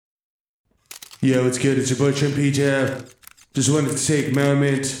Yo, it's good. It's your boy Trim Peter. Just wanted to take a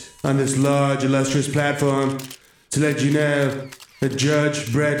moment on this large, illustrious platform to let you know that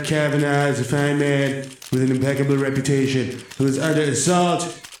Judge Brett Kavanaugh is a fine man with an impeccable reputation who is under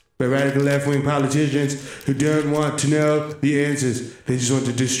assault by radical left-wing politicians who don't want to know the answers. They just want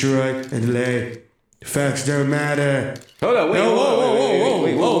to destroy and delay. Facts don't matter. Hold on, wait,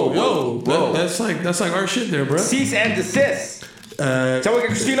 whoa. That's like our shit there, bro. Cease and desist. Tell we get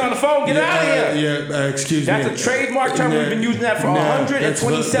Christina on the phone. Get out of here. Excuse me. That's a trademark term. We've been using that for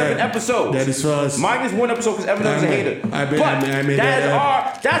 127 episodes. That is false. Minus one episode because Eminem's a hater. I made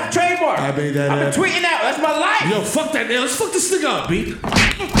that. That's trademark. I made that. I've been tweeting out. That's my life. Yo, fuck that. Let's fuck this nigga up, B.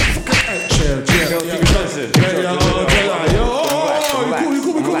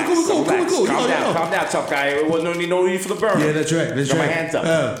 Cool. Calm down, tough guy. There wasn't no need for the burn. Yeah, that's right. Got my hands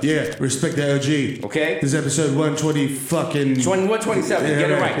up. Yeah, respect the OG. Okay. This is episode 120 fucking... 127. Yeah,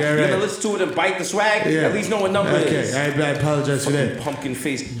 get it right. Yeah, You're going to listen to it and bite the swag? Yeah. At least know what number it is. Okay, I apologize for that. Pumpkin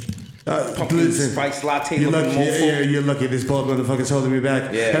face. Pumpkin spice latte. You're lucky. This bald motherfucker's holding me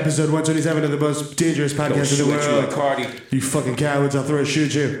back. Yeah. Episode 127 of the most dangerous podcast in the world. You, Cardi. You fucking cowards. I'll throw a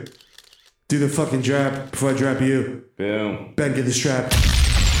shoot you. Do the fucking drop before I drop you. Boom. Ben, get the strap.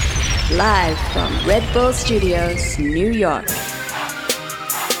 Live from Red Bull Studios, New York.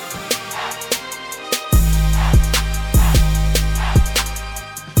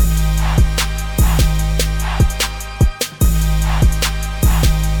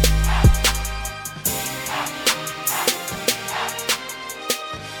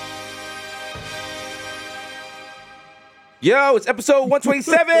 Yo, it's episode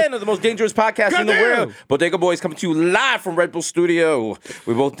 127 of the most dangerous podcast in the world. Bodega Boys coming to you live from Red Bull Studio.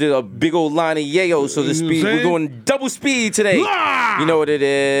 We both did a big old line of yayo, so the speed, we're going double speed today. You know what it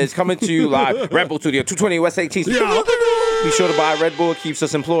is. Coming to you live, Red Bull Studio, 220 West 18th. Be sure to buy Red Bull. It keeps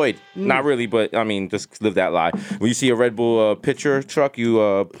us employed. Not really, but I mean, just live that lie. When you see a Red Bull picture truck,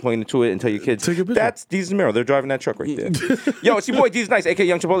 you point to it and tell your kids, that's Deez Mero. They're driving that truck right there. Yo, it's your boy Deez Nice, a.k.a.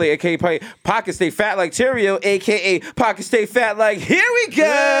 Young Chipotle, a.k.a. Pocket Stay Fat Like Terrio, a.k.a. Pocket Stay Fat Like Here We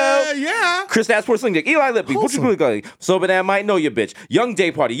Go. Yeah. Chris Ass Porcelain Dick, Eli Lippy, Butcher Gully, So Banana Might Know Your Bitch, Young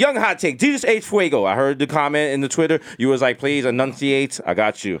Day Party, Young Hot Take, Jesus H. Fuego. I heard the comment in the Twitter. You was like, please enunciate. I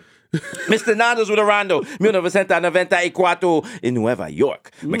got you. Mr. Nando's with Orlando, 1994 in Nueva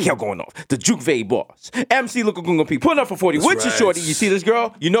York. Mikhail going off. The Juke Boss. MC Lukagunga P. Pulling up for 40. Which is shorty? You see this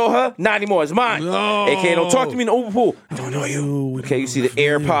girl? You know her? Not anymore. It's mine. No. AKA don't talk to me in the open pool. I don't know you. Okay, you see the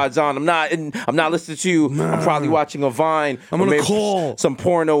AirPods on. I'm not listening to you. Nah. I'm probably watching a Vine. I'm gonna call some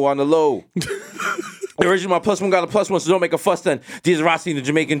porno on the low. The original +1 got a +1, so don't make a fuss then. Diaz Rossi, the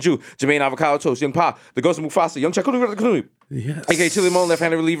Jamaican Jew, Jermaine Avocado Toast, Young Pa, the Ghost of Mufasa, Young Chakudu, yes. A.K.A. Chili Moan,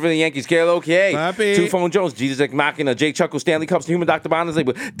 left-handed reliever for the Yankees, KLOK, Papi. Two Phone Jones, Jesus X Machina, Jake Chuckle, Stanley Cups, the Human Dr. Bonds,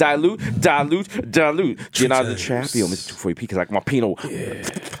 label, Dilute, Leonardo DiCaprio, Mr. 240P, because like my Pino,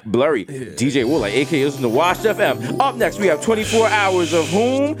 Blurry, DJ Wool, like A.K.A. listen to Washed FM. Up next, we have 24 hours of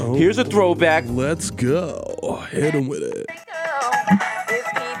whom? Oh. Here's a throwback. Let's go. Hit him with it. If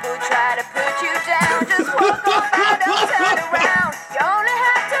people try to put you down, just walk on out, don't turn around. You only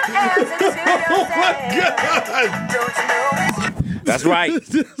have to answer to yourself. Don't you know it's... That's right.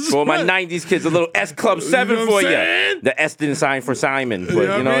 For my 90s kids, a little S Club 7 for you. The S didn't sign for Simon, but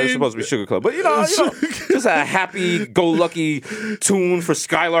it's supposed to be Sugar Club. But you know, just a happy-go-lucky tune for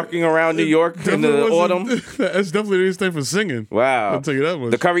skylarking around New York in the autumn. The S definitely didn't stand for singing. Wow. I'll tell you that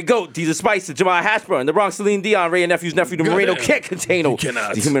much. The Curry Goat, Deezer Spice, the Jamal Hashburn, the Bronx Celine Dion, Ray and Nephew's nephew, the Moreno Kick Container,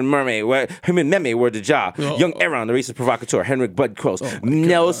 the Human Mermaid, Human Meme, were the job. Young Aaron, the racist provocateur, Henrik Bud Cross,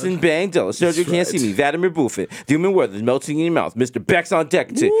 Nelson Bangdella, Sergio Can't See Me, Vladimir Buffett, the Human Weather, Melting in Your Mouth, Mr. Beck's on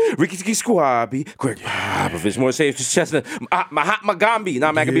deck, Ricky Tiki Squabby, Greg Popovich, more safe to Chestnut, Mahatma Gandhi,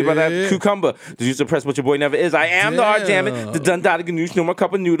 not Maccabee, but that cucumber. The use of press, what your boy never is. I am the hard damn it, the Dundada Ganoush, no more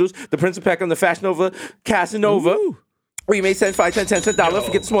cup of noodles, the Prince of Peckham, the Fashion Nova, Casanova. Or you may send $5,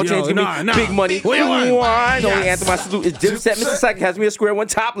 forget the small change, give me big money. Wine. Only anthem I salute is Dipset. Mr. Psych has me a square one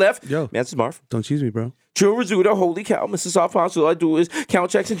top left. Yo, man, this is Marv. Don't cheese me, bro. True Rizzuto, holy cow, Mr. Soft Pound. So all I do is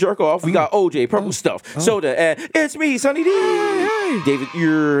count checks and jerk off. We got OJ, Purple Stuff, Soda, and it's me, Sonny D. David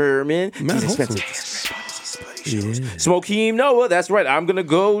Ehrman. He's expensive. Smokeem Noah, that's right. I'm gonna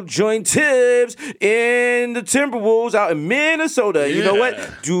go join Tibbs in the Timberwolves out in Minnesota. You know what?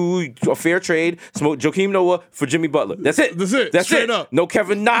 Do a fair trade. Smoke Joakim Noah for Jimmy Butler. That's it. That's Straight it. Up. No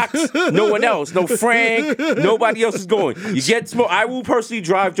Kevin Knox. No one else. No Frank. Nobody else is going. You get smoke. I will personally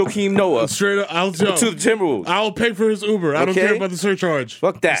drive Joakim Noah straight up. I'll to the Timberwolves. I'll pay for his Uber. I don't care about the surcharge.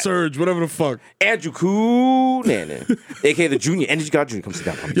 Fuck that. The surge, whatever the fuck. Andrew Cunanan, aka the Junior. Energy God Junior. Come sit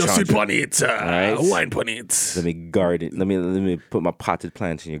down. Yo, si bonita. Wine bonita. Let me garden. Let me put my potted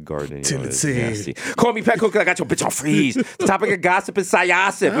plants in your garden. You know, Tennessee. Call me Pet Cook. I got your bitch on freeze. The topic of gossip is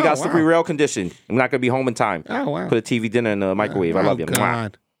Syosif. We got slippery rail condition. I'm not gonna be home in time. Oh wow. Put a TV dinner in the microwave. I love you.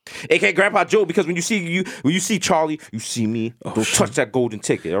 God. AK Grandpa Joe, because when you see Charlie, you see me. Don't touch that golden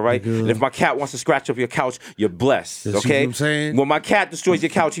ticket, all right? And if my cat wants to scratch up your couch, you're blessed, That's okay? what I'm saying. When my cat destroys your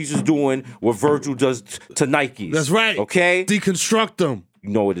couch, he's just doing what Virgil does to Nikes. That's right. Okay? Deconstruct them. You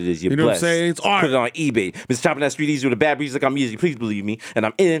know what it is. You're You know what I'm blessed. saying? It's art. Put it on eBay. Been shopping that street easy with a bad breeze like I'm easy. Please believe me. And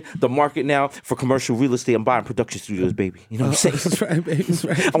I'm in the market now for commercial real estate. I'm buying production studios, baby. You know what I'm saying? That's right, baby. That's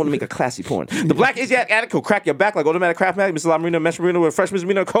right. I want to make a classy porn. The Black Asiatic Addict will crack your back like automatic craft mag, Mr. La Marina, Mesh Marina with fresh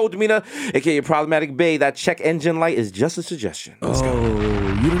misdemeanor, cold demeanor, aka problematic bay. That check engine light is just a suggestion. Let's go.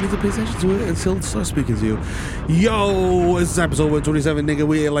 You don't need to pay attention to it until it starts speaking to you. Yo, this is episode 127, nigga.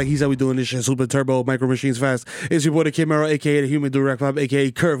 We like he said we doing this shit super turbo, micro machines fast. It's your boy the Kid Mero, aka the Human Direct Pop,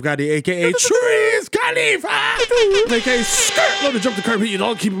 aka Curve Gotti, aka Trees Khalifa, aka Skirt. Love to jump the curb, hit your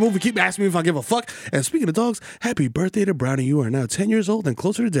dog, keep it moving, keep asking me if I give a fuck. And speaking of dogs, happy birthday to Brownie. You are now 10 years old and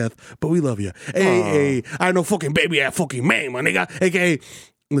closer to death, but we love you. Hey, I know fucking baby at fucking man, my nigga. Aka,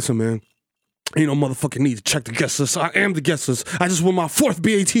 listen, man. Ain't no motherfucking need to check the guest list. I am the guest list. I just won my 4th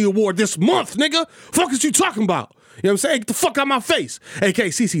BAT award this month, nigga. Fuck is you talking about? You know what I'm saying? Get the fuck out my face. A.K.A.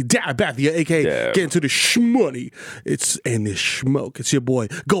 CC Diabathia, A.K.A. Get into the shmoney. It's in this smoke. It's your boy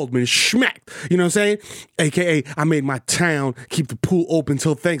Goldman Schmack. You know what I'm saying? A.K.A. I made my town keep the pool open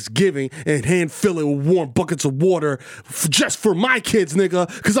till Thanksgiving and hand fill it with warm buckets of water just for my kids, nigga.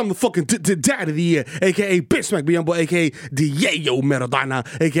 Because I'm the fucking dad of the year. A.K.A. Bitch Smack Beyond Boy. A.K.A. Diego Merodana.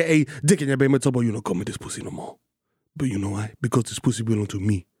 A.K.A. Dick in your baby Tobo. You don't call me this pussy no more. But you know why? Because this pussy belong to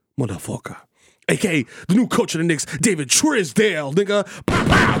me, motherfucker. A.K.A. the new coach of the Knicks, David Trisdale, nigga. Pow,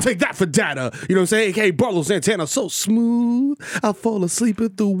 pow, take that for data. You know what I'm saying? A.K.A. Barlow Santana, so smooth. I fall asleep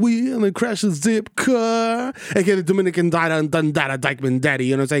at the wheel and crash a zip car. A.K.A. the Dominican Dada and Dundada Dykeman Daddy.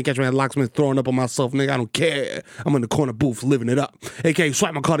 You know what I'm saying? Catch me at Locksmith throwing up on myself, nigga. I don't care. I'm in the corner booth living it up. A.K.A.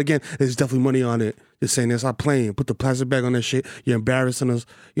 swipe my card again. There's definitely money on it. Just saying this, I'm playing. Put the plastic bag on that shit. You're embarrassing us.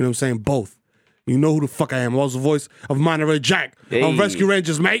 You know what I'm saying? Both. You know who the fuck I am. I was the voice of Monterey Jack on Rescue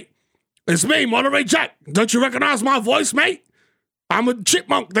Rangers, mate. It's me, Monterey Jack. Don't you recognize my voice, mate? I'm a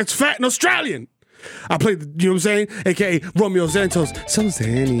chipmunk that's fat and Australian. I played, you know what I'm saying? A.K.A. Romeo Santos. So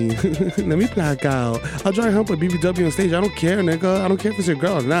zany. Let me black out. I'll try to hump with BBW on stage. I don't care, nigga. I don't care if it's your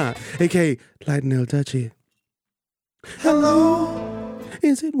girl or not. A.K.A. Lightning Touchy. Hello?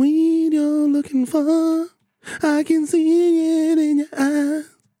 Is it weed you're looking for? I can see it in your eyes.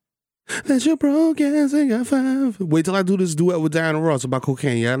 That you broke ass ain't got 5. Wait till I do this duet with Diana Ross about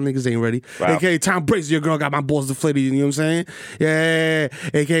cocaine. Yeah, niggas ain't ready. Wow. A.K.A. Tom Brady, your girl got my balls deflated. You know what I'm saying? Yeah.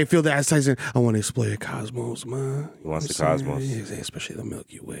 A.K.A. Phil the Ass Tyson. I want to explore your cosmos, man. He wants the cosmos. Yeah, especially the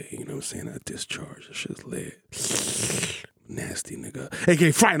Milky Way. You know what I'm saying? That discharge. That shit's lit. Nasty nigga.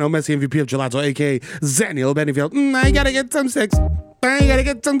 A.K.A. Friday Messi MVP of Gelato. A.K.A. Zaniel Bennyfield. I gotta get some sticks.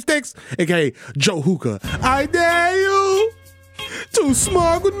 A.K.A. Joe Hookah. I dare you to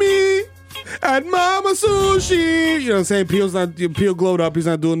smoke with me at Mama Sushi. You know what I'm saying? Peel glowed up. He's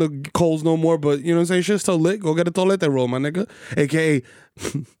not doing the coals no more, but you know what I'm saying? Shit's still lit. Go get a toilet roll, my nigga. A.K.A.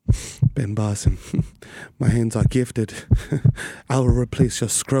 Ben Boston. My hands are gifted. I will replace your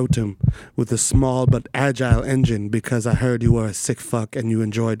scrotum with a small but agile engine because I heard you were a sick fuck and you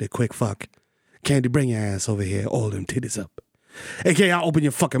enjoyed a quick fuck. Candy, bring your ass over here. All them titties up. A.K.A. I'll open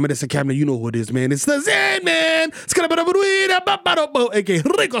your fucking medicine cabinet. You know who it is, man. It's the Zen Man. A.K.A.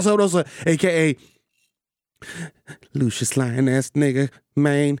 Rico Sabrosa. A.K.A. Lucius Lion ass nigga,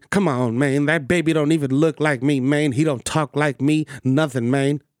 man. Come on, man. That baby don't even look like me, man. He don't talk like me. Nothing,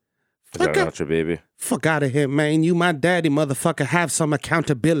 man. Fuck out your baby. Fuck out of here, man. You my daddy, motherfucker. Have some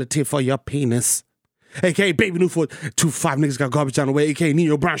accountability for your penis. A.K.A. Baby Newport, 2-5 niggas got garbage down the way. A.K.A.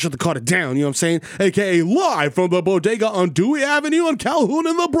 Nino Brown, shut the car down. You know what I'm saying? A.K.A. live from the bodega on Dewey Avenue in Calhoun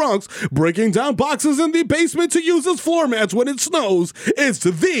in the Bronx, breaking down boxes in the basement to use as floor mats when it snows. It's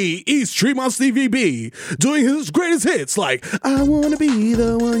the East Tremont Stevie B, doing his greatest hits like I Wanna Be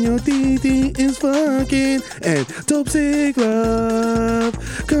the One Your DD is Fucking and Dope Sick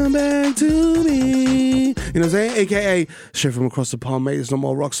Love, Come Back to Me. You know what I'm saying? A.K.A. straight from across the pond, mate. There's no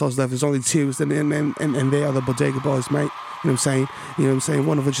more rock stars left. There's only tears and they are the bodega boys, mate. You know what I'm saying? You know what I'm saying?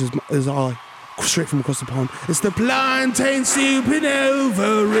 One of which is I, straight from across the pond. It's the plantain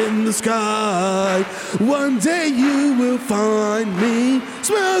supernova in the sky. One day you will find me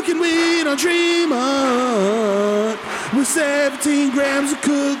smoking weed on Tremont. with 17 grams of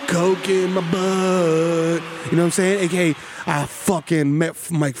coke in my butt. You know what I'm saying? AKA, I fucking met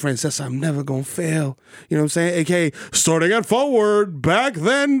Mike Francesa. I'm never gonna fail. You know what I'm saying? AKA, starting at forward. Back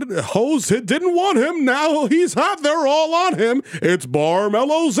then, hoes didn't want him. Now he's hot. They're all on him. It's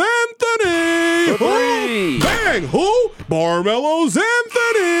Barmelo's Anthony. Hey. Bang! Who? Barmelo's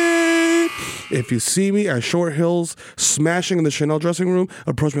Anthony. If you see me at Short Hills smashing in the Chanel dressing room,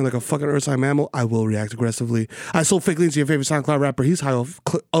 approach me like a fucking earthside mammal, I will react aggressively. I sold fake leans to your favorite SoundCloud rapper. He's high off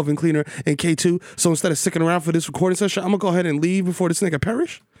oven cleaner and K2. So instead of sticking around for this recording session, I'm gonna go ahead and leave before this nigga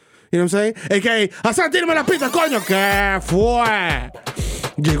perish. You know what I'm saying? AKA, Hassan, tírame la pizza, coño. ¿Qué fue?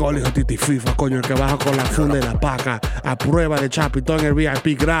 Llegó el hijo Titi FIFA, coño, el que baja con la funda y la paca. A prueba de chapito en el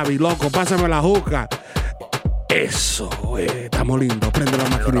VIP Gravy. Loco, pásame la juca. Eso, estamos lindos. Prende la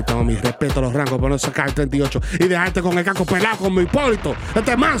maquinita, mami. Respeto los rangos para no sacar el 38 y dejarte con el caco pelado con mi Hipólito.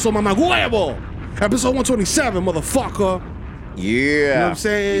 Este manso, mamá huevo. Episode 127, motherfucker. Yeah. You know what I'm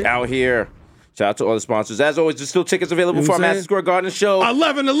saying? We out here. Shout out to all the sponsors. As always, there's still tickets available You know for our what I'm Madison Square Garden show.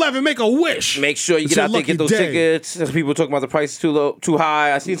 11/11, make a wish. Make sure you It's get your out there, lucky get those day. tickets. There's people talking about the price is too low, too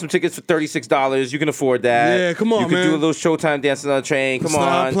high. I seen some tickets for $36. You can afford that. Yeah, come on, You can man. do a little Showtime dancing on the train. Come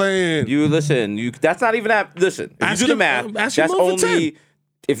Stop on. playing. You listen. That's not even that. Listen, if Ask you do the him- math, ask that's him over only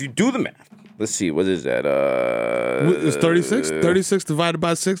if you do the math. Let's see, what is that? It's 36. 36 divided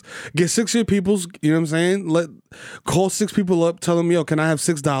by 6. Get 6 of your peoples, you know what I'm saying? Call 6 people up, tell them, yo, can I have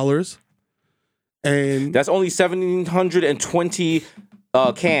 $6? And That's only 1,720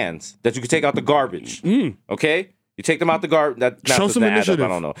 cans that you can take out the garbage. Okay, you take them out the garbage. That Show some initiative. I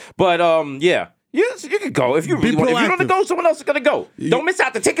don't know, but yeah. Yes, you can go if you really want. If you want to proactive. go, someone else is gonna go. Don't miss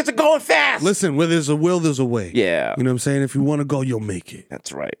out. The tickets are going fast. listen, where there's a will, there's a way. Yeah. You know what I'm saying? If you want to go, you'll make it.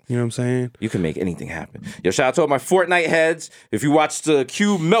 That's right. You know what I'm saying? You can make anything happen. Yo, shout out to all my Fortnite heads. If you watched the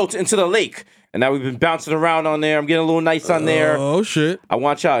cube melt into the lake, and now we've been bouncing around on there, I'm getting a little nice on there. Oh, shit. I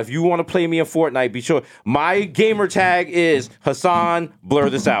want y'all, if you want to play me in Fortnite, be sure. My gamer tag is Hassan, blur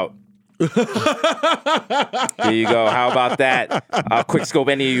this out. There you go. How about that? I'll quick scope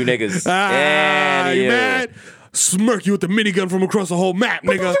any of you niggas. Any of you. Man. Smirk you with the minigun from across the whole map,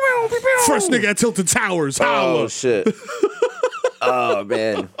 nigga. First nigga at Tilted Towers. Holla. Oh, shit. Oh,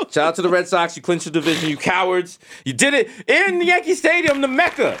 man. Shout out to the Red Sox. You clinched the division, you cowards. You did it in Yankee Stadium, the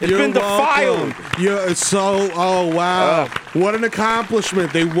Mecca. It's You're been defiled. welcome. It's so, oh, wow. What an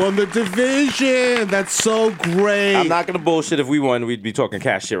accomplishment. They won the division. That's so great. I'm not going to bullshit. If we won, we'd be talking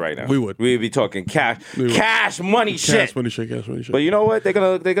cash shit right now. We would. We'd be talking cash money shit. Cash money shit, cash money shit. But you know what? They're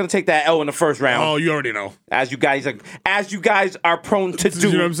gonna take that L in the first round. Oh, you already know. As you guys are prone to do.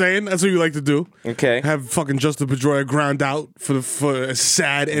 You know what I'm saying? That's what you like to do. Okay. Have fucking Justin Pedroia ground out for a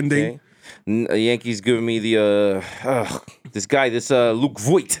sad ending. Okay. Yankees giving me the Luke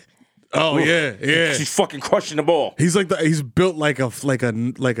Voigt. Oh yeah. She's fucking crushing the ball. He's built like a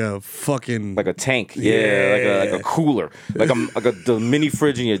fucking Like a tank, like a cooler, like the mini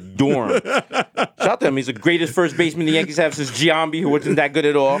fridge in your dorm. Shout out to him. He's the greatest first baseman the Yankees have since Giambi, who wasn't that good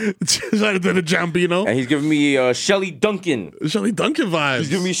at all. Shout out to the Jambino. And he's giving me Shelly Duncan. Shelly Duncan vibes. He's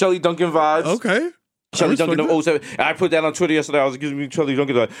giving me Shelly Duncan vibes. Okay. Shelly Duncan of 07. I put that on Twitter yesterday. I was giving me Shelly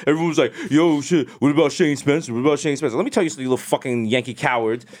Duncan. Everyone was like, yo, shit, what about Shane Spencer? Let me tell you something, you little fucking Yankee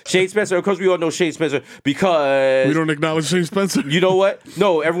cowards. Shane Spencer, of course we all know Shane Spencer because... We don't acknowledge Shane Spencer? You know what?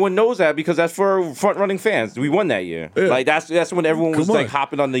 No, everyone knows that because that's for front-running fans. We won that year. Yeah. Like, that's when everyone was, like,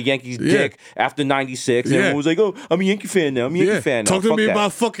 hopping on the Yankees' dick after 96. And everyone was like, oh, I'm a Yankee fan now. Talk to me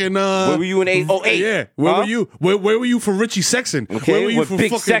about fucking... Where were you in 08? Yeah. Where were you? Where were you for Richie Sexton? Okay, Where were you with for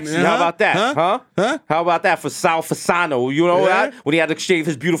Big fucking... Sexy. How about that? Huh? How about that for Sal Fasano? You know that? When he had to shave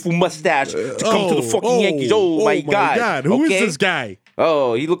his beautiful mustache to come to the fucking Yankees. Oh my God. Who is this guy?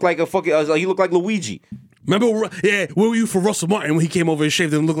 Oh, he looked like a fucking... he looked like Luigi. Remember, where were you for Russell Martin when he came over and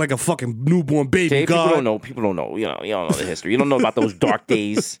shaved and looked like a fucking newborn baby? Okay, God. People don't know. You don't know the history. You don't know about those dark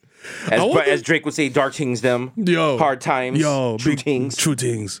days. As Drake would say, dark things them. Yo. Hard times. Yo. True things. True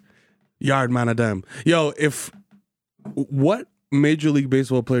things. Yard man of them. Yo, what Major League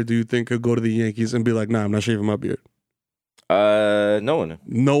Baseball player do you think could go to the Yankees and be like, nah, I'm not shaving my beard? No one.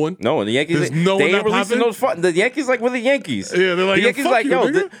 No one? No one. The Yankees. There's no they one ain't that releasing popping? those. The Yankees we're the Yankees. Yeah, they're like, the yo, Yankees fuck you,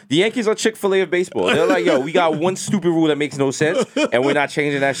 nigga. the Yankees are Chick-fil-A of baseball. They're like, yo, we got one stupid rule that makes no sense, and we're not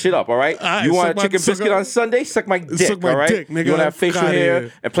changing that shit up. All right. right, You want a suck my- chicken suck biscuit a- on Sunday? Suck my dick. suck my all right. dick, nigga. You want to have facial Fuck outta hair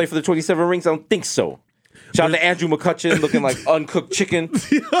here. and play for the 27 rings? I don't think so. Shout out to Andrew McCutcheon looking like uncooked chicken.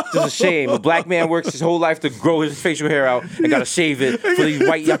 It's a shame. A black man works his whole life to grow his facial hair out and got to shave it for these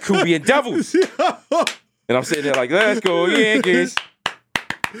white Yakubian devils. And I'm sitting there like, let's go Yankees.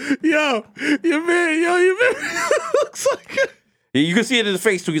 Yo, your man looks like You can see it in his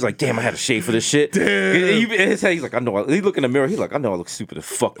face too. He's like, damn, I had to shave for this shit. Damn. In his head, he's like, I know. He look in the mirror. He's like, I know I look stupid as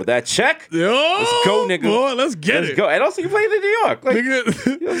fuck with that check. Yo, let's go, nigga. Boy, let's get Let's go. And also, you played in New York. Like, nigga,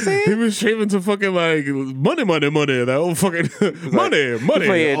 you know what I'm saying? He was shaving to fucking like money. That old fucking money.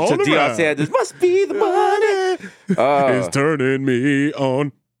 Playing all to around. Deion Sanders. Must be the money. It's turning me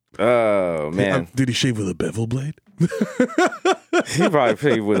on. Oh, man. Did he shave with a bevel blade? He probably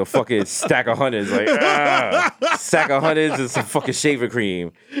played with a fucking stack of hundreds. Like, stack of hundreds and some fucking shaving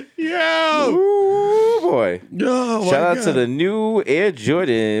cream. Yeah. Ooh, boy. Oh, Shout out to the new Air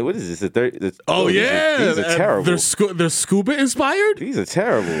Jordan. What is this? These are terrible. They're scuba inspired? These are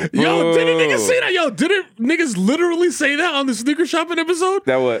terrible. Yo, didn't niggas say that? Yo, didn't niggas literally say that on the sneaker shopping episode?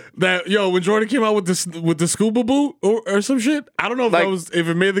 That what? That when Jordan came out with the scuba boot or some shit. I don't know if if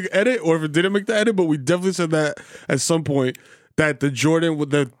it made the edit or if it didn't make the edit, but we definitely said that at some point. That the Jordan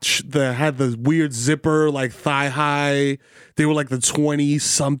with the had the weird zipper, like thigh high. They were like the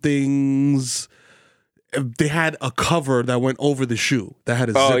 20-somethings. They had a cover that went over the shoe that had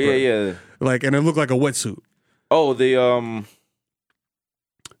a zipper. Oh yeah. Like, and it looked like a wetsuit. Oh,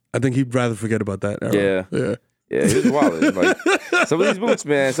 I think he'd rather forget about that era. Yeah. Yeah, he was wild. Like, some of these boots,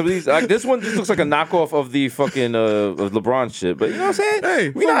 man. Some of these, like this one, just looks like a knockoff of the fucking of LeBron shit. But you know what I'm saying? Hey,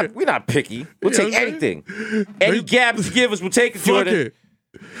 we not picky. We'll take anything. Any gap you give us, we'll take it, Jordan.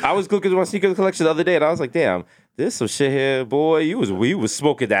 I was looking at my sneaker collection the other day, and I was like, damn. There's some shit here, boy. You was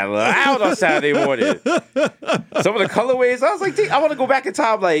smoking that loud on Saturday morning. Some of the colorways, I was like, I want to go back in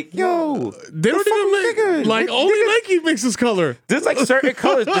time. Like, yo, they don't even make like only Nike makes this color. There's like certain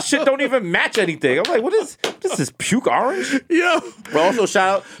colors. The shit don't even match anything. I'm like, what is this puke orange? Yeah. But also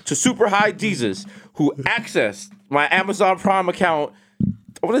shout out to Super High Jesus who accessed my Amazon Prime account.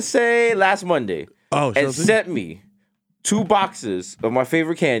 I want to say last Monday. Oh, and sent me 2 boxes of my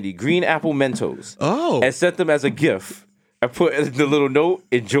favorite candy, green apple Mentos. Oh. And sent them as a gift. I put in the little note,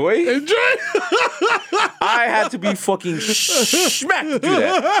 enjoy. I had to be fucking smacked to do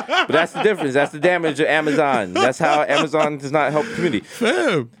that. But that's the difference. That's the damage of Amazon. That's how Amazon does not help the community.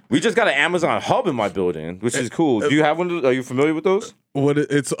 Fam. We just got an Amazon hub in my building, which is cool. Do you have one? Are you familiar with those?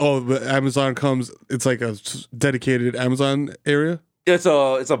 The Amazon comes, it's like a dedicated Amazon area? It's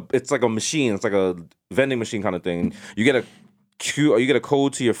like a machine. It's like a vending machine kind of thing. You get a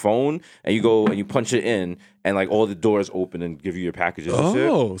code to your phone, and you go and you punch it in, and like all the doors open and give you your packages. And shit.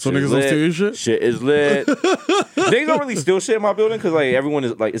 So niggas don't steal your shit? Shit is lit. Niggas don't really steal shit in my building because like everyone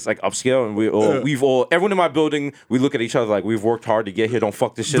is like, it's like upscale, and everyone in my building, we look at each other like we've worked hard to get here. Don't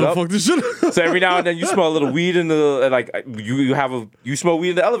fuck this shit up. So every now and then you smell a little weed in the you smell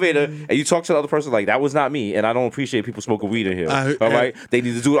weed in the elevator, and you talk to the other person like that was not me, and I don't appreciate people smoking weed in here. All right, they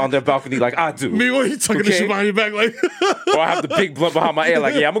need to do it on their balcony like I do. Me, what you talking this shit behind your back like? Or I have the big blunt behind my ear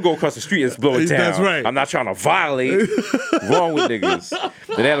like, yeah, I'm gonna go across the street and blow it down. That's right. I'm not trying to violate. Wrong with niggas.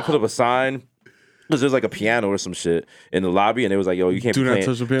 Then they had to put up a sign because there's like a piano or some shit in the lobby, and it was like, yo, you can't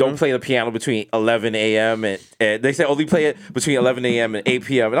don't play the piano between 11 a.m. and they said only play it between 11 a.m. and 8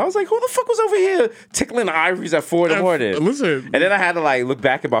 p.m. And I was like, who the fuck was over here tickling the ivories at 4 in the morning? Listen. And then I had to like look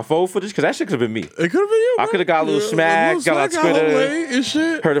back at my phone footage because that shit could have been me. It could have been you. I could have got a little smack, got on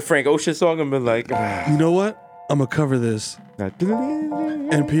Twitter, heard a Frank Ocean song, and been like, you know what? I'm gonna cover this.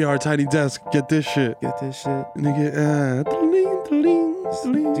 NPR Tiny Desk, get this shit. Nigga,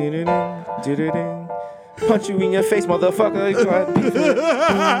 punch you in your face, motherfucker.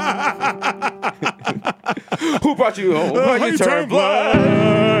 Who brought you home? How you turn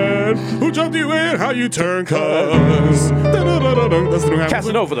blind? Who jumped you in? How you turn cuz? That's the new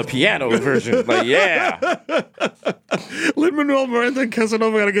Casanova, the piano version. Like, yeah. Lin-Manuel Miranda and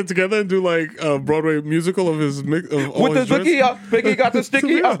Casanova gotta get together and do like a Broadway musical of his mix. With the sticky up. Biggie got the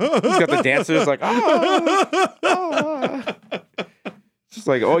sticky up. He's got the dancers like, Just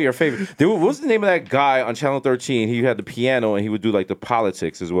like, oh, your favorite. What was the name of that guy on Channel 13? He had the piano and he would do like the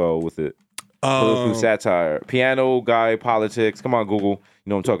politics as well with it. Political satire. Piano guy, politics. Come on, Google. You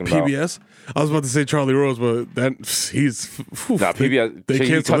know what I'm talking about. PBS? I was about to say Charlie Rose, but he's... PBS. They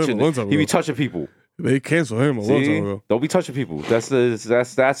canceled him a long time ago. He be touching people. They canceled him a long time ago. Don't be touching people. That's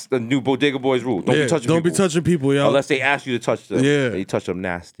the new Bodega Boys rule. Don't be touching people, yo. Unless they ask you to touch them. Yeah. They touch them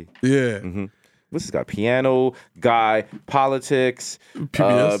nasty. Yeah. Mm-hmm. What's this guy? Piano guy, politics,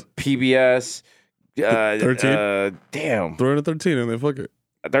 PBS. 13. Damn. Throw it at 13 and then fuck it.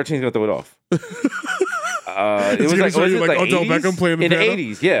 13's gonna throw it off. It was like Odell Beckham playing the piano?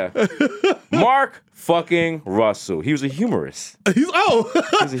 the 80s, yeah. Mark fucking Russell. He was a humorist. He's a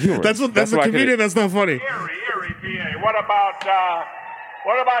humorist. That's a comedian that's not funny. Erie, PA. What about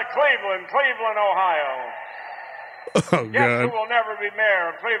Cleveland, Ohio? Oh, Guess God. who will never be mayor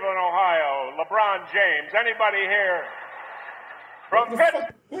of Cleveland, Ohio? LeBron James. Anybody here From Pitt.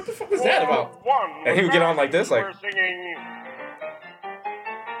 What the fuck is that about? One. And he would get on like this, like. We're singing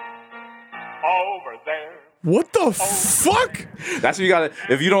over there. What the fuck? That's what you gotta.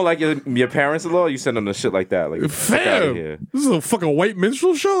 If you don't like your parents-in-law, you send them to shit like that. Like, fuck out of here. This is a fucking white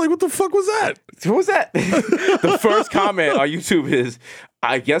minstrel show? Like, what the fuck was that? What was that? The first comment on YouTube is,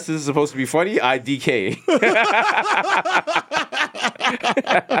 I guess this is supposed to be funny. IDK.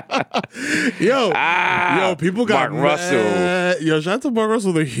 Yo, people got Mark Russell. Yo, shout out to Mark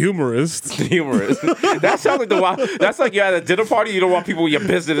Russell, the humorist. Humorist. That sounds like the wild. That's like you're at a dinner party. You don't want people in your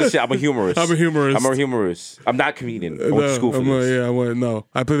business and shit. I'm a humorist. I'm a humorist. I'm not a comedian. I went to school for this. No.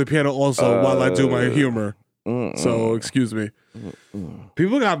 I play the piano also while I do my humor. So excuse me.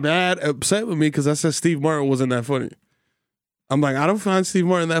 People got upset with me because I said Steve Martin wasn't that funny. I'm like, I don't find Steve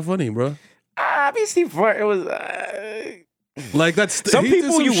Martin that funny, bro. I mean, Steve Martin was. Like that's some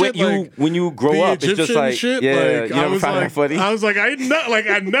people when you grow up, it's just like shit, yeah, you never find that funny. I was like, I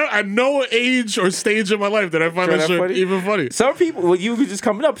know age or stage in my life that I find that shit funny? Even funny. Some people, when you were just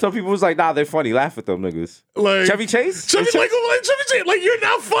coming up, some people was like, nah, they're funny. Laugh at them niggas. Like Chevy Chase, Chevy Chase, like you're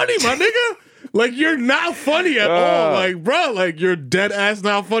not funny, my nigga. Like you're not funny at all, like bro, like you're dead ass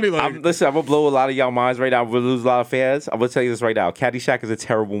not funny. Like listen, I'm gonna blow a lot of y'all minds right now. I'm gonna lose a lot of fans. I'm gonna tell you this right now. Caddyshack is a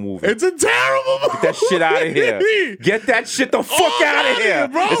terrible movie. It's a terrible movie. Get that shit out of here. Get that shit the fuck out of here,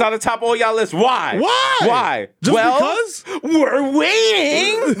 bro. It's on the top of all y'all lists. Why? Why? Just because we're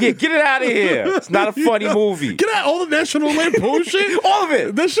waiting. Yeah, get it out of here. It's not a funny movie. Get out all the National Lampoon shit. All of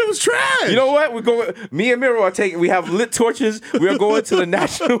it. That shit was trash. You know what? We're going. Me and Miro are taking. We have lit torches. We are going to the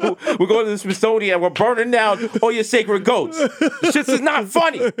National. We're going to the Smithsonian. We're burning down all your sacred goats. Shit is not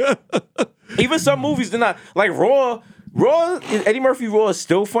funny. Even some movies they're not like Raw. Eddie Murphy Raw is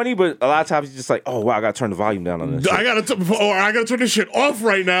still funny, but a lot of times he's just like, oh wow, I gotta turn the volume down on this. I gotta turn this shit off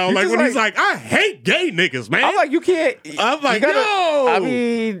right now. Like when he's like, I hate gay niggas, man. I'm like, you can't. I'm like, yo. I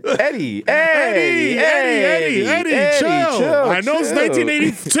mean, Eddie, chill. I know it's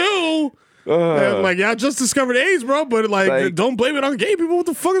 1982. Like y'all just discovered AIDS, bro, but like don't blame it on gay people. What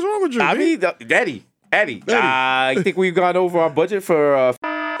the fuck is wrong with you? I mean, Eddie. I think we've gone over our budget for.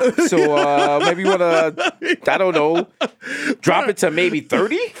 So maybe you want to, I don't know, drop it to maybe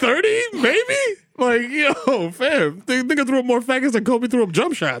 30? 30? Maybe? Like, yo, fam. Think I threw up more faggots than Kobe threw up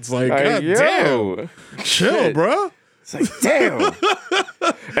jump shots. Like, god damn. Chill, bro. It's like, damn.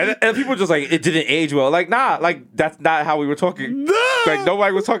 and people just like, it didn't age well. Like, nah, like, that's not how we were talking. No. Like,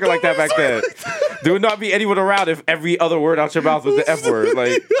 nobody was talking like that back then. There would not be anyone around if every other word out your mouth was the F word.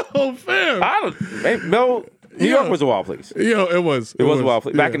 Like, yo, fam. New York was a wild place. Yo, it was. It was a wild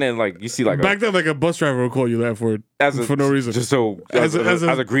place. Back then, like, you see, like... Back then, like, a bus driver would call you that for no reason. Just so... As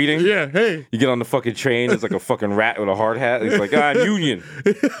a greeting? Yeah, hey. You get on the fucking train, it's like a fucking rat with a hard hat. It's like, Union.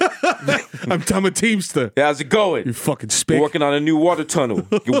 I'm a Teamster. Yeah, how's it going? You fucking spick. Working on a new water tunnel.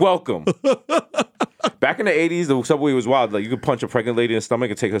 You're welcome. Back in the 80s, the subway was wild. Like, you could punch a pregnant lady in the stomach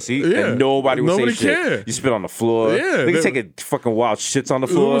and take her seat, and nobody would say shit. Cared. You spit on the floor. Yeah. They could take a fucking wild shits on the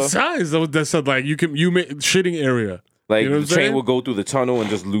floor. There was signs that said, like, you made shitting area. Like, you know the train would go through the tunnel and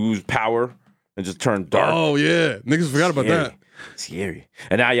just lose power and just turn dark. Oh, yeah. Niggas forgot about that. Scary.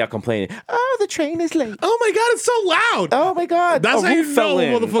 And now y'all complaining, oh, the train is late. Oh, my God, it's so loud. Oh, my God. That's how you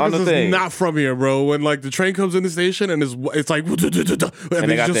know motherfuckers is not not from here, bro. When, like, the train comes in the station and it's like, and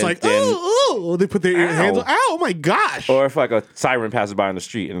they just like, they put their hands on, oh, my gosh. Or if, like, a siren passes by on the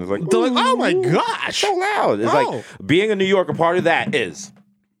street and it's like, they're like, oh, my gosh. So loud. It's like, being a New Yorker, part of that is...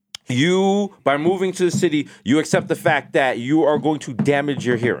 You, by moving to the city, you accept the fact that you are going to damage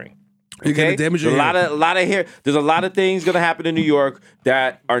your hearing. You're gonna damage your hearing. A lot of hair. There's a lot of things gonna happen in New York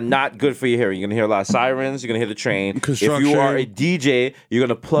that are not good for your hearing. You're gonna hear a lot of sirens. You're gonna hear the train. If you are a DJ, you're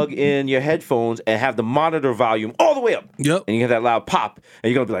gonna plug in your headphones and have the monitor volume all the way up. Yep. And you hear that loud pop,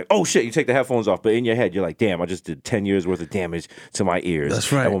 and you're gonna be like, "Oh shit!" You take the headphones off, but in your head, you're like, "Damn, I just did 10 years worth of damage to my ears."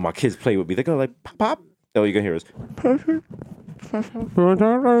 That's right. And when my kids play with me, they're gonna like pop, pop. Oh, you're gonna hear us. Johnny,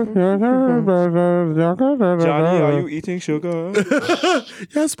 are you eating sugar?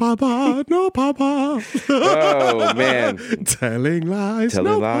 Yes, Papa. No, Papa. Oh, man. Telling lies.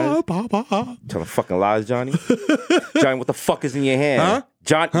 Telling lies? No, Papa. Telling fucking lies, Johnny. Johnny, what the fuck is in your hand? Huh?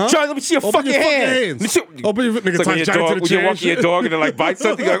 Johnny, let me see your fucking hand. Open your nigga. It's like when you're walking your dog and then like bite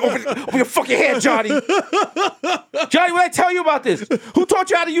something. You're like, open your fucking hand, Johnny. Johnny, what I tell you about this? Who taught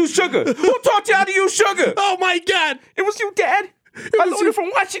you how to use sugar? Who taught you how to use sugar? Oh my God. It was you, Dad. I learned it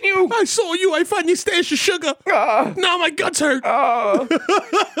from watching you. I saw you. I found your stash of sugar. Now my guts hurt.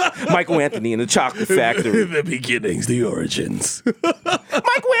 Michael Anthony in the Chocolate Factory. The beginnings, the origins.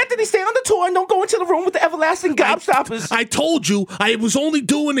 Michael Anthony Anthony, stay on the tour and don't go into the room with the everlasting gobstoppers. I told you I was only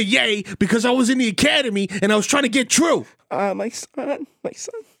doing a yay because I was in the academy and I was trying to get true. My son.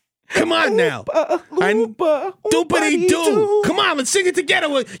 Come on now. Doopity-doo. Come on, let's sing it together.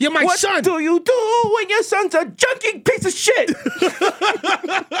 You're my son. What do you do when your son's a junky piece of shit?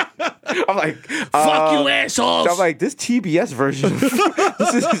 I'm like, fuck you, assholes. I'm like, this TBS version.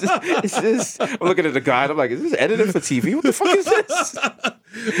 I'm looking at the guy and I'm like, is this edited for TV? What the fuck is this?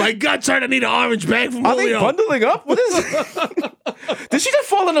 My guts hurt. I need an orange bag from Julio. Are they bundling up? What is it? Did she just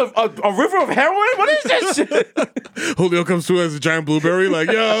fall in a river of heroin? What is this shit? Julio comes through as a giant blueberry, like,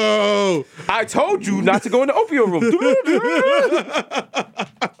 yo. I told you not to go in the opioid room.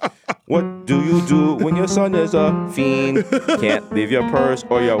 What do you do when your son is a fiend? Can't leave your purse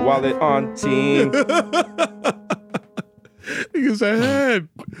or your wallet on scene. Niggas ahead.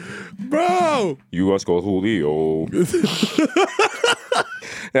 Bro. You must go Julio.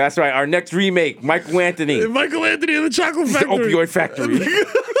 That's right. Our next remake, Michael Anthony. Michael Anthony and the Chocolate Factory. The Opioid Factory.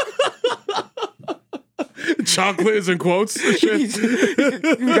 Chocolate is in quotes. You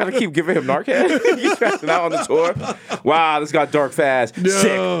gotta keep giving him Narcan. He's passing out on the tour. Wow, this got dark fast.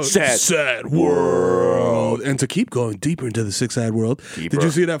 Yo, sick, sad world. And to keep going deeper into the sick, sad world, did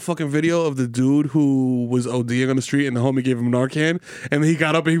you see that fucking video of the dude who was ODing on the street and the homie gave him Narcan and then he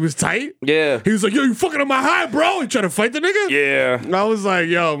got up and he was tight? Yeah. He was like, yo, you fucking on my high, bro. He tried to fight the nigga? Yeah. And I was like,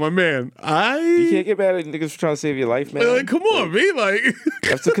 yo, my man, You can't get mad at niggas for trying to save your life, man. Like, come on, me. Like, you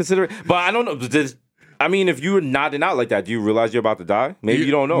have to consider it. But I don't know. I mean, if you were nodding out like that, do you realize you're about to die? Maybe you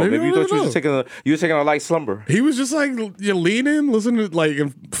don't know. Maybe you thought you were taking a light slumber. He was just like, you're leaning, listening to, like,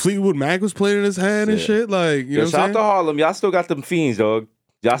 and Fleetwood Mac was playing in his head and shit. Like, you know what I'm shout out saying? to Harlem. Y'all still got them fiends, dog.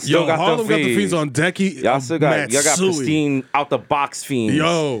 Y'all still got Harlem them fiends. got the fiends on decky. Y'all still got pristine out the box fiends.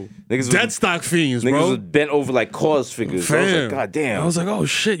 Yo, dead stock fiends, bro. Niggas was bent over like cause figures. So I was like, God damn. I was like, oh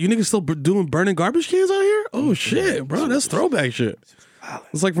shit, you niggas still doing burning garbage cans out here? Oh shit, bro, that's throwback shit.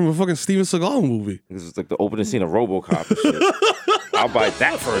 It's like from a fucking Steven Seagal movie. This is like the opening scene of RoboCop and shit. I'll buy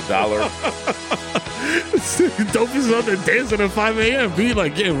that for $1. Dope is out there dancing at 5 a.m. Be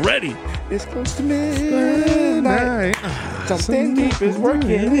like getting ready. It's close to midnight. Something deep is working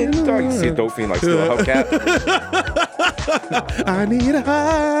in the dark. You see a dope fiend like still a hubcap. I need a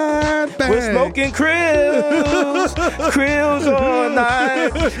hot bag. We're smoking krills all night.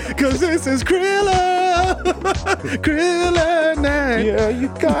 Cause this is Krilla. Krilla night. Yeah, you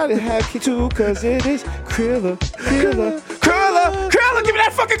gotta have key too, cause it is Krilla. Give me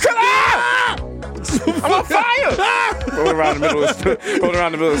that fucking Krilla! I'm on fire! Rolling around the middle of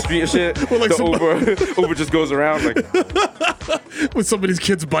the street and shit. Like the Uber just goes around like with somebody's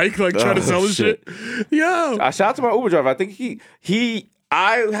kid's bike, like trying to sell his shit. Yo, I shout out to my Uber driver. I think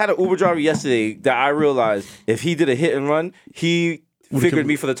I had an Uber driver yesterday that I realized if he did a hit and run, he figured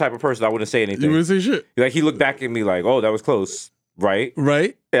me for the type of person I wouldn't say anything. You wouldn't say shit. Like he looked back at me like, "Oh, that was close, right?"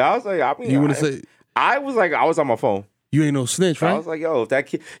 Right. Yeah, I was like, you wouldn't say. I was like, I was on my phone. You ain't no snitch, right? I was like, yo, if that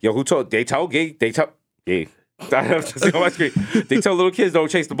kid, who told, they tell gay, they tell, I have to say on my screen, they tell little kids don't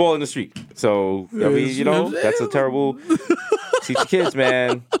chase the ball in the street. So, I mean, you know, that's a terrible, teach your kids,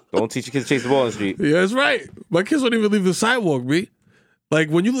 man. Don't teach your kids to chase the ball in the street. Yeah, that's right. My kids don't even leave the sidewalk, B. Like,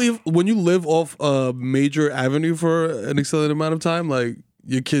 when you live off a major avenue for an extended amount of time, like,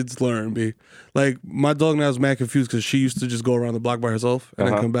 your kids learn, B. Like, my dog now is mad confused because she used to just go around the block by herself and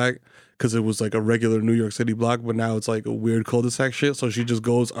then come back. Because it was like a regular New York City block, but now it's like a weird cul-de-sac shit. So she just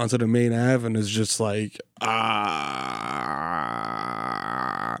goes onto the main Ave and is just like, Then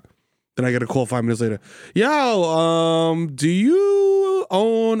I get a call 5 minutes later. Yo, do you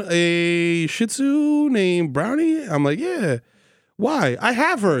own a Shih Tzu named Brownie? I'm like, yeah. Why? I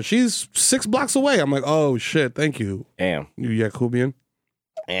have her. She's 6 blocks away. I'm like, oh shit, thank you. Damn. You Yakubian?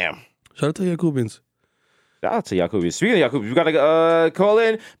 Damn. Shout out to Yakubians. Shout out to Yakubi. Speaking of Yakubi, we gotta call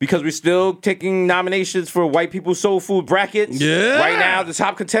in because we're still taking nominations for White People Soul Food brackets. Yeah. Right now, the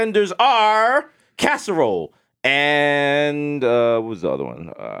top contenders are Casserole and what was the other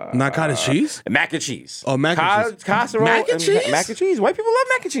one? Not cottage cheese? Mac and cheese. Oh, mac and cheese. Casserole Mac and cheese? Mac and cheese. White people love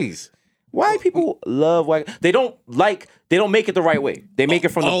mac and cheese. White people love They don't make it the right way. They make it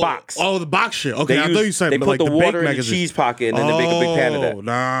from the box. Oh, the box shit. Okay, I thought you said they put like the water in the magazine. cheese pocket and then they make a big pan of that.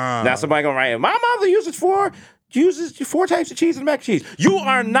 Nah. Now somebody gonna write in, my mother uses 4 types of cheese and mac and cheese. You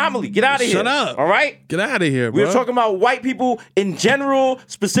are an anomaly. Get out of here. Shut up. All right? Get out of here, bro. We're talking about white people in general,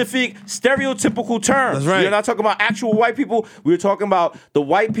 specific, stereotypical terms. That's right. We're not talking about actual white people. We're talking about the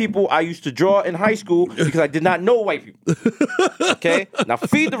white people I used to draw in high school because I did not know white people. Okay? Now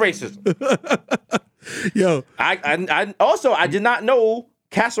feed the racism. Yo. I did not know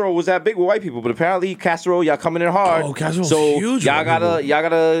casserole was that big with white people, but apparently casserole, y'all coming in hard. Oh, casserole's so huge. Y'all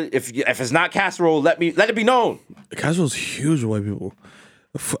gotta. If it's not casserole, let it be known. Casserole's huge with white people.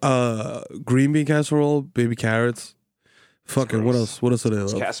 Green bean casserole, baby carrots. Fucking what else? What else are they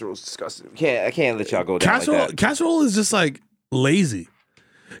love? Casserole's disgusting. I can't let y'all go down Casserole. like that. Casserole is just like lazy.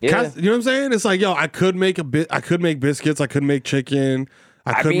 Yeah. You know what I'm saying? It's like, yo, I could make biscuits. I could make chicken.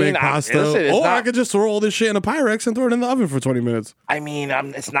 I could make pasta. I could just throw all this shit in a Pyrex and throw it in the oven for 20 minutes. I mean,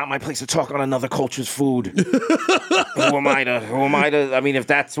 it's not my place to talk on another culture's food. Who am I to? I mean, if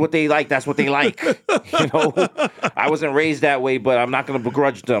that's what they like, that's what they like. You know, I wasn't raised that way, but I'm not going to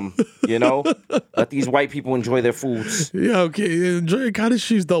begrudge them. You know, let these white people enjoy their foods. Yeah, okay. Enjoy cottage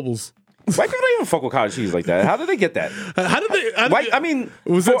cheese doubles. White people don't even fuck with cottage cheese like that. How did they get that? For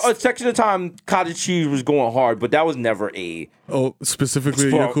a section of time, cottage cheese was going hard, but that was never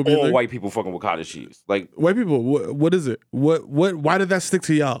specifically for all white people fucking with cottage cheese. Like white people, what is it? Why did that stick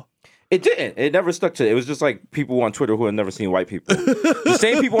to y'all? It didn't. It never stuck to it. It was just like people on Twitter who had never seen white people. The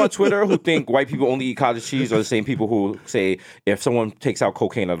same people on Twitter who think white people only eat cottage cheese are the same people who say if someone takes out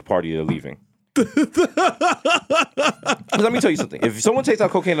cocaine at a party, they're leaving. Let me tell you something. If someone takes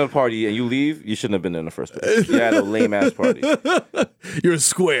out cocaine at a party and you leave, you shouldn't have been there in the first place. You had a lame ass party. You're a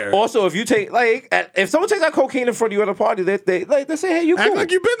square. Also, if you take if someone takes out cocaine in front of you at a party, they say, "Hey, you cool." Act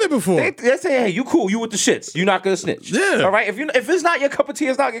like you've been there before. They say, "Hey, you cool. You with the shits. You're not gonna snitch." Yeah. All right. If it's not your cup of tea,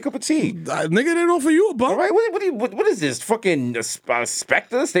 it's not your cup of tea. Nigga, they don't offer you a bump. All right. What is this? Fucking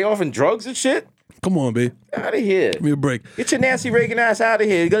Spectre? Stay offering drugs and shit. Come on, babe. Out of here. Give me a break. Get your Nancy Reagan ass out of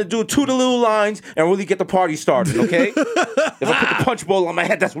here. You're going to do 2 the little lines and really get the party started, okay? If I put the punch bowl on my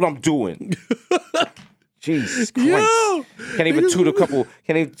head, that's what I'm doing. Jesus Christ. Yo, can't even do a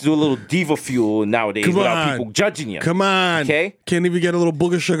little diva fuel nowadays without people judging you. Come on. Okay? Can't even get a little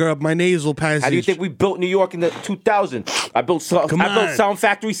booger sugar up my nasal passage. How do you think we built New York in the 2000s? I built Sound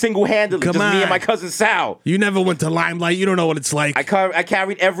Factory single-handedly. Me and my cousin Sal. You never went to Limelight. You don't know what it's like. I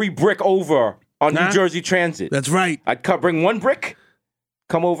carried every brick over on New Jersey Transit. That's right. I'd bring one brick,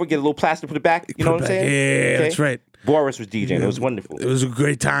 come over, get a little plaster, put it back. You know what I'm saying? Yeah, okay? That's right. Boris was DJing. Yeah. It was wonderful. It was a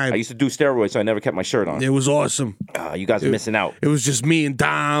great time. I used to do steroids, so I never kept my shirt on. It was awesome. You guys are missing out. It was just me and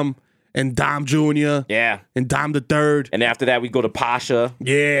Dom Jr. Yeah. And Dom the Third. And after that, we'd go to Pasha.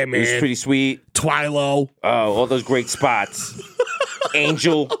 Yeah, man. It was pretty sweet. Twilo. Oh, all those great spots.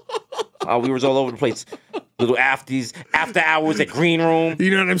 Angel. We was all over the place. Little after hours at Green Room. You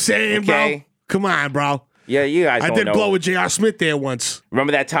know what I'm saying, bro? Come on, bro. Yeah, you guys don't know. I did blow with J.R. Smith there once.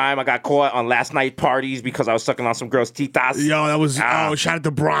 Remember that time I got caught on last night parties because I was sucking on some girl's titas? Yo, that was, shout out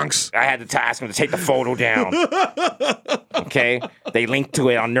to Bronx. I had to ask him to take the photo down. Okay? They linked to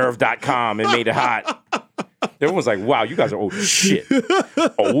it on nerve.com and made it hot. Everyone was like, wow, you guys are old as shit.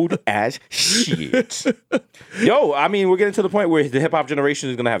 Old as shit. Yo, I mean, we're getting to the point where the hip-hop generation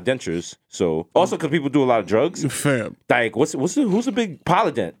is going to have dentures. So, also because people do a lot of drugs. Fam. Like, who's the big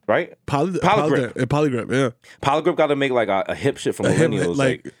Polydent, right? Polygrip. Polygrip, yeah. Polygrip got to make like a hip shit for millennials.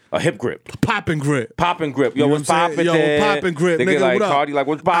 Like a hip grip. Pop and grip. Pop and grip. Yo, what's poppin'? Yo, pop and grip. They nigga, get like what up? Cardi, like,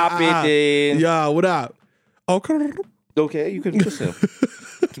 what's poppin'? Yo, what up? Okay, you can listen.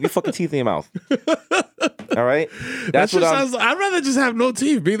 Keep your fucking teeth in your mouth. All right? That's what I'd rather just have no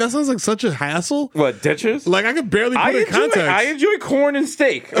teeth, B. That sounds like such a hassle. What, dentures? Like, I could barely put in context. I enjoy corn and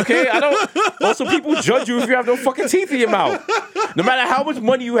steak, okay? I don't... Also, people judge you if you have no fucking teeth in your mouth. No matter how much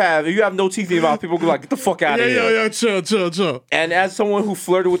money you have, if you have no teeth in your mouth, people go like, get the fuck out of here. Yo, chill. And as someone who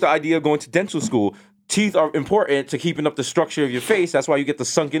flirted with the idea of going to dental school, teeth are important to keeping up the structure of your face. That's why you get the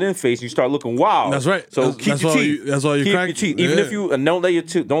sunken in face and you start looking wild. That's right. So keep your teeth. That's why you keep crack your teeth. Even if you don't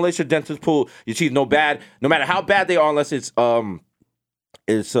let your dentist pull your teeth no matter how bad they are, unless it's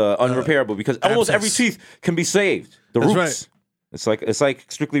unrepairable, because almost every teeth can be saved. The roots. Right. It's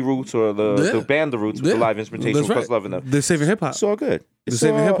like Strictly Roots or the band The Roots with the live instrumentation plus loving them. They're saving hip hop. It's all good. They're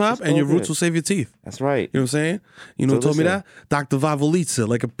saving hip hop, and your roots will save your teeth. That's right. You know what I'm saying? You know who told me that? Dr. Vavolitza,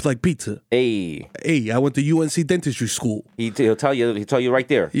 like pizza. Hey, I went to UNC dentistry school. He'll tell you right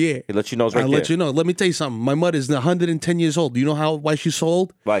there. Yeah. He'll let you know it's right there. I'll let you know. Let me tell you something. My mother is 110 years old. You know why she's so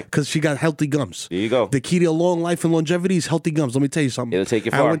old? Why? Because she got healthy gums. There you go. The key to long life and longevity is healthy gums. Let me tell you something. It'll take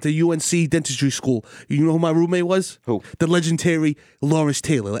you far. I went to UNC dentistry school. You know who my roommate was? Who? The legendary Lawrence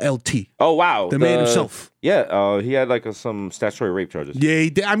Taylor, LT. Oh, wow. The man himself. Yeah, he had like some statutory rape charges. Yeah,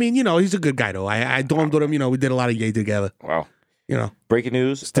 he did. I mean, he's a good guy though. I dormed with him. We did a lot of yay together. Wow. Breaking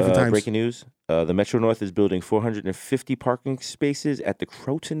news. Breaking news. The Metro North is building 450 parking spaces at the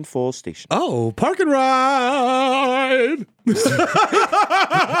Croton Falls Station. Oh, park and ride.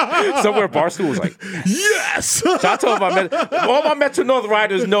 Somewhere Barstool was like, Yes. so I told all my Metro North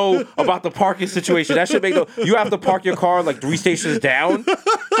riders know about the parking situation. That should make you have to park your car like 3 stations down.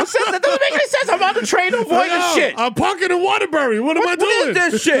 That doesn't make any sense. I'm on the train to avoid this shit. I'm parking in Waterbury. What am I doing? What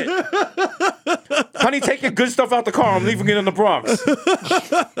is this shit? Honey, take your good stuff out the car. I'm leaving it in the Bronx.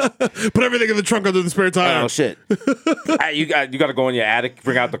 Put everything in the trunk under the spare tire. Oh shit! You got to go in your attic,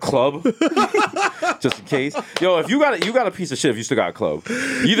 bring out the club, just in case. Yo, if you got a piece of shit, if you still got a club,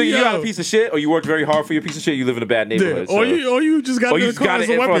 either you got a piece of shit or you worked very hard for your piece of shit. You live in a bad neighborhood. Yeah. Or you just got it in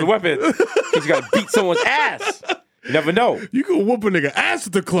front of the weapon. Because you got to beat someone's ass. You never know. You can whoop a nigga ass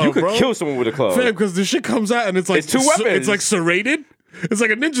at the club, You could bro. kill someone with a club. Fam, because the shit comes out and it's like It's 2 weapons. It's like serrated. It's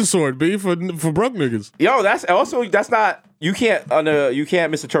like a ninja sword, B, for broke niggas. Yo, that's not. You can't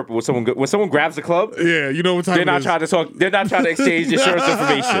misinterpret when someone grabs the club. Yeah, you know what time They're not trying to talk. They're not trying to exchange insurance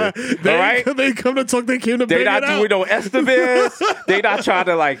information. All right. They come to talk. They came to. They're not doing no estimates. They're not trying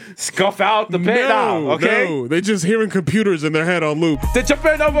to like scuff out the pen. No, okay. no, they just hearing computers in their head on loop. They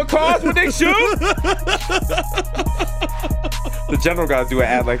jumping over cars when they shoot. The general got to do an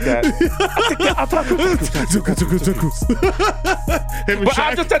ad like that. But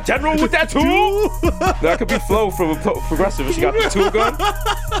I'm just a general with that tool. That could be Flo from Progressive if she got the tool gun.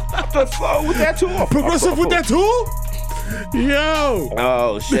 I'm just Flo with that tool. Progressive with that tool? Yo.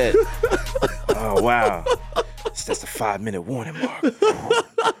 Oh, shit. Oh, wow. That's a 5-minute warning mark.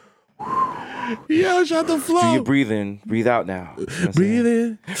 Yo, shut the flow. Do your breathe in, breathe out now. You know what I'm Breathe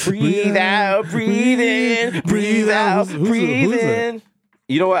saying? in. Breathe out, breathe in, breathe out, breathe in.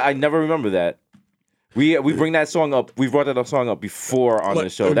 You know what? I never remember that. We bring that song up. We brought that song up before on the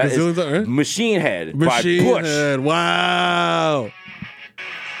show. That is Machine Head by Bush. Head. Wow.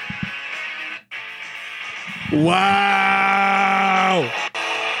 Wow.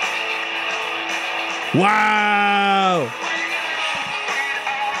 Wow.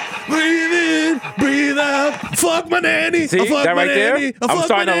 Breathe in, breathe out. Fuck my nanny. See that right there? I'm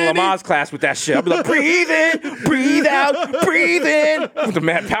starting a Lamaze class with that shit. I'll be like, breathe in, breathe out, breathe in. With the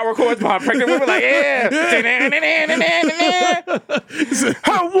mad power chords behind pregnant women, like, yeah.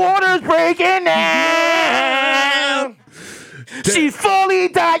 Her water's breaking down. She's fully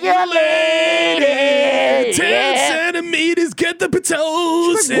dilated. 10 centimeters, get the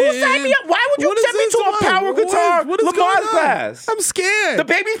potatoes. Who signed me up? Why would you send me to a power guitar Lamaze class? I'm scared. The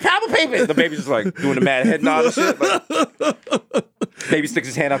baby's palpitating. The baby's just like doing the mad head nod and shit. Like, baby sticks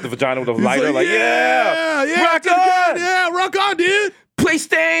his hand out the vagina with a lighter, like, yeah, rock on. Yeah, rock on, dude. Play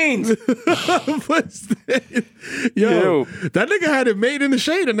stains. Yo, that nigga had it made in the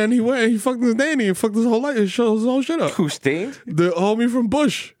shade, and then he went and he fucked his nanny and fucked his whole life, his whole shit up. Who stained? The homie from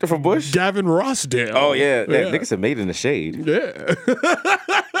Bush. They're from Bush? Gavin Rossdale. Oh, yeah. Niggas said made in the shade. Yeah.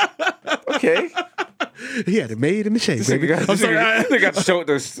 Okay. He had it made in the shade, baby. They got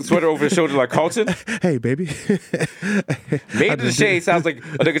the sweater over his shoulder like Carlton. Hey, baby. Made in the shade sounds like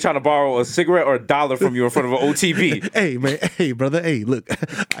a nigga trying to borrow a cigarette or $1 from you in front of an OTB. Hey, man. Hey, brother. Hey, look.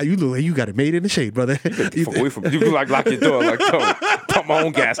 You look like you got it made in the shade, brother. You can like lock your door like, yo, pump my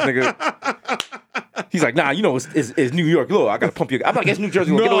own gas, nigga. He's like, nah, you know, it's New York. Look, I gotta pump your. I'm like, it's New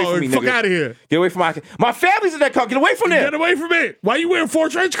Jersey. Get away from me, nigga. Fuck out of here. Get away from my family's in that car. Get away from there. Get away from me. Why you wearing 4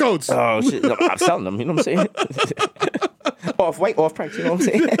 trench coats? Oh, shit. No, I'm selling them. You know what I'm saying? Off-white, off-price. You know what I'm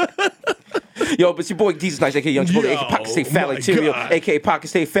saying? Yo, but it's your boy Jesus Nice, a.k.a. Young Chipotle, a.k.a. Pocket Stay Fat like Cheerio, a.k.a. Pocket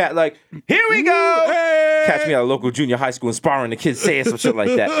Stay Fat like, here we go! Hey. Catch me at a local junior high school inspiring the kids saying some shit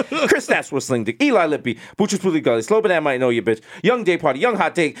like that. Chris Snaps Whistling Dick, Eli Lippy, Butcher's Puli Gully, Slow Banana Might Know You Bitch, Young Day Party, Young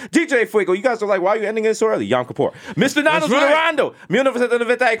Hot Take, DJ Fuego. You guys are like, why are you ending it so early? Yom Kippur. Mr. Nanos with Rondo,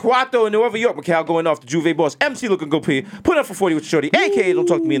 1994 in Nueva York, Macau going off the Juve boss, MC looking go pee, put up for 40 with your shorty, a.k.a. don't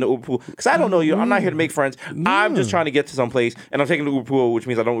talk to me in the Uber pool, because I don't know you. I'm not here to make friends. I'm just trying to get to some place, and I'm taking the Uber pool, which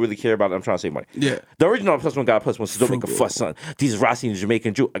means I don't really care about it. I'm trying to save money. Yeah. The original +1 got +1, so don't make a fuss, son. These is Rossi and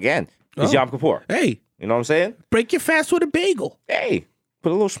Jamaican Jew. Again, it's Yom Kippur. Hey. You know what I'm saying? Break your fast with a bagel. Hey,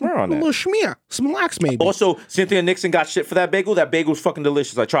 put a little smear on A that. little schmear. Some lox, maybe. Also, Cynthia Nixon got shit for that bagel. That bagel was fucking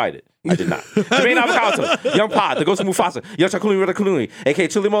delicious. I tried it. I did not. Jermaine Avocado, Young Pod, the Ghost of Mufasa, Young Chakuluni Rita Kuluni, a.k.a.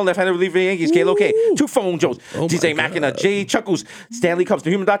 Chilimo, left-handed reliever Yankees, K-Lo K, 2 phone Joes, DJ Machina, J. Chuckles, Stanley Cups, the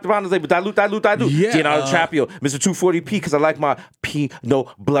Human Dr. Bonner's label, Dilute, Yeah. Leonardo Trapio, Mr. 240P, because I like my Pinot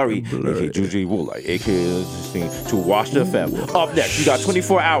Blurry, a.k.a. Juju Woolite, a.k.a. to Wash the FM. Up next, you got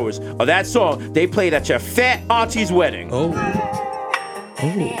 24 hours of that song they played at your fat auntie's wedding.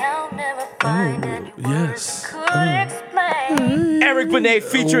 Yes. Eric Benet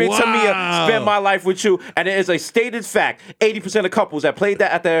featuring Tamia, Spend My Life With You. And it is a stated fact, 80% of couples that played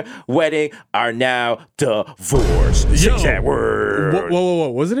that at their wedding are now divorced. Say that word. Whoa.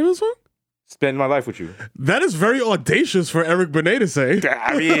 What's the name of the song? spend my life with you. That is very audacious for Eric Benet to say.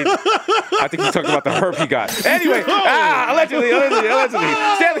 I mean, I think he's talking about the herp he got. Anyway, allegedly.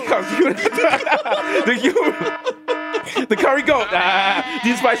 Stanley Cup. The Curry Goat.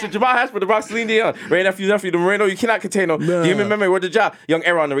 D Spicer, Jamal Hasper, the Bronx Celine Dion, Ray nephew, the Moreno, you cannot contain no. Human memory, word the job. Young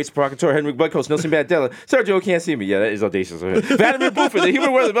Aaron, the race provocateur, Henrik Bloodcoast, Nelson Mandela, Sergio can't see me. Yeah, that is audacious. Vladimir Buford, the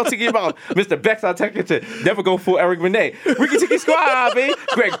human world, melting your mouth. Mr. Bex, I'll take it to never go full Eric Benet. Ricky Tiki Squad, baby.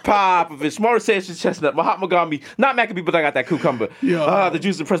 Greg Popovich, Morris Sanchez Chestnut, Mahatma Gandhi, not Maccabee, but I got that cucumber. The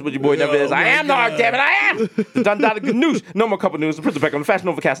juice and press, but your boy never is. I am the heart, damn it, I am. The Don Dada Ganoush, no more couple news. The Prince of Beck on the Fashion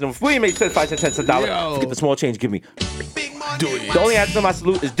Overcast, number William H. 5 cents a dollar. Forget the small change, give me. The only answer to my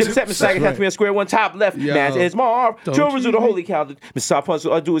salute is Dipset, Miss Sagan, has to be on square one, top left. Naz is Marv, Joe Rizzo, the Holy Cow, Miss Sarpons,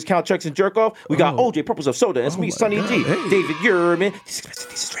 all I do is count checks and jerk off. We got OJ, Purples of Soda, and me, Sonny G, David Yurman.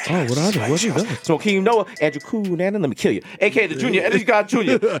 What are they? What is that? Smoking Noah, Andrew Coonan, and let me kill you. AKA the Junior, Energy God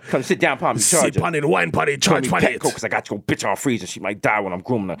Junior. Come sit down, palm me, charge her. Wine party, charge party. Because I got your bitch on freeze and she might die when I'm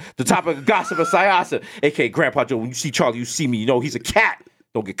grooming her. The topic of gossip of Sayasa, AKA Grandpa Joe. When you see Charlie, you see me. You know he's a cat.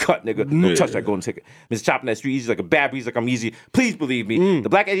 Don't get cut, nigga. Don't touch that golden ticket. Mr. Chopping that street easy like a bad breeze, like I'm easy. Please believe me. The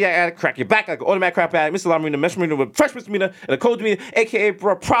black idiot addict, crack your back like an automatic crap addict. Mr. La Marina, Mesh Marina with fresh misdemeanor and a cold demeanor, a.k.a.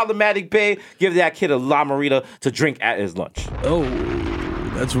 problematic babe. Give that kid a La Marina to drink at his lunch. Oh,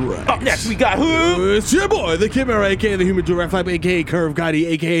 that's right. Up next, we got who? It's your boy, the Chimera, a.k.a. the Human Giraffe, a.k.a. Curve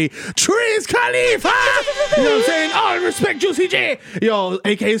Gotti, a.k.a. Triz Khalifa. You know what I'm saying? Oh, respect Juicy J. Yo,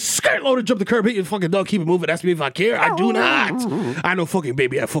 a.k.a. skirt loader, jump the curb, hit your fucking dog, keep it moving. Ask me if I care. I do not. I know fucking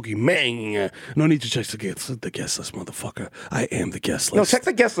baby, I fucking man. No need to check the guest list, motherfucker. I am the guest list. No, check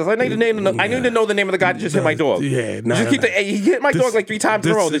the guest list. I need to know the name of the guy that just hit my dog. Yeah, he hit my dog like 3 times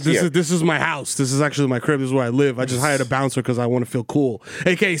in a row this year. This is my house. This is actually my crib. This is where I live. I just hired a bouncer because I want to feel cool.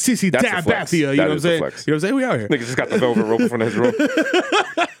 A.k.a. CC Dab Bathia. You know what I'm saying? You know what I'm saying? We out here. Nigga just got the velvet rope in front of his room.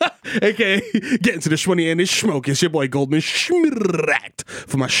 A.k.a. getting to the shmoney and this smoke. It's your boy Goldman Schmirat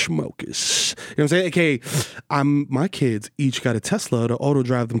for my smokers. You know what I'm saying? A.k.a. my kids each got a Tesla to auto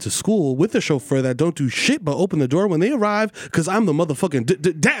drive them to school with a chauffeur that don't do shit but open the door when they arrive because I'm the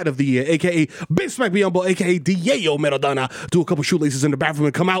motherfucking dad of the year. A.k.a. Big Smack Biombo. A.k.a. Diego Maradona. Do a couple shoelaces in the bathroom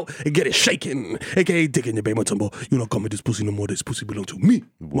and come out and get it shaking. A.k.a. Dick in your baby tumble. You don't come with this pussy no more. This pussy belong to me,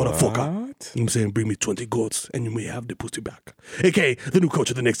 motherfucker. You know what I'm saying? Bring me 20 goats and you may have the pussy back. A.k.a. the new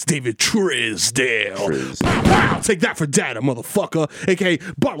coach of the Knicks, David Trisdale. Pow, take that for data, motherfucker. A.k.a.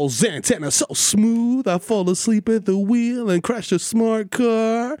 Barlow Zantana, so smooth. I fall asleep at the wheel and crash a smart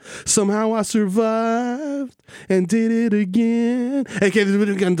car. Somehow I survived and did it again. A.k.a.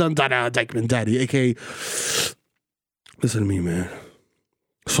 Dykeman Daddy. A.k.a. listen to me, man.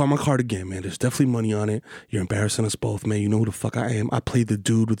 Saw my card again, man. There's definitely money on it. You're embarrassing us both, man. You know who the fuck I am. I played the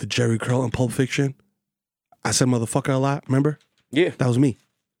dude with the Jerry curl in Pulp Fiction. I said motherfucker a lot, remember? Yeah. That was me.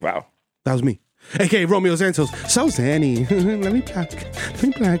 Wow. That was me. A.k.a. Romeo Santos. So Zanny. Let me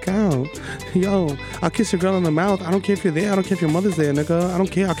black out. Yo, I'll kiss your girl in the mouth. I don't care if you're there. I don't care if your mother's there, nigga. I don't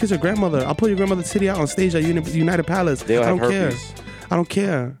care. I'll kiss your grandmother. I'll pull your grandmother's titty out on stage at United Palace. They all have herpes. I don't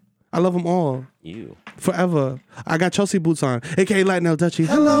care. I love them all. You. Forever. I got Chelsea boots on. A.k.a. Lightnell Dutchie.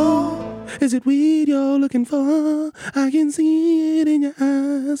 Hello. Is it weed you're looking for? I can see it in your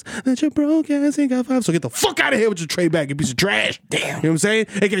eyes that you're broke ass ain't got 5. So get the fuck out of here with your tray bag, you piece of trash. Damn. You know what I'm saying?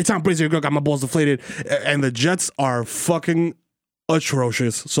 A.k.a. Tom Brady, your girl got my balls deflated. And the Jets are fucking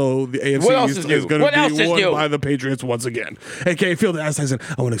atrocious. So the AFC East is going to be won by the Patriots once again. A.k.a. Phil the Ass Tyson.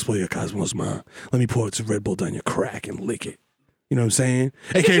 I want to explode your cosmos, ma. Let me pour some Red Bull down your crack and lick it. You know what I'm saying?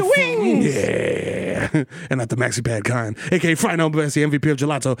 A.k.a. wings. Yeah. And not the maxi pad kind. A.k.a. Friday Night Bessie, MVP of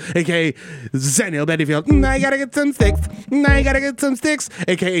Gelato. A.k.a. Zaniel Bettyfield. Now you gotta get some sticks.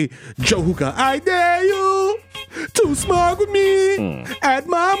 A.k.a. Joe Hookah. I dare you to smoke with me at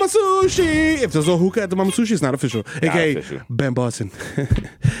Mama Sushi. If there's no hookah at the Mama Sushi, it's not official. A.k.a. Ben Boston.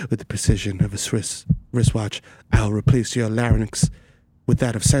 With the precision of a wristwatch, I'll replace your larynx with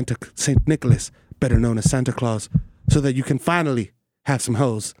that of Saint Nicholas, better known as Santa Claus, so that you can finally have some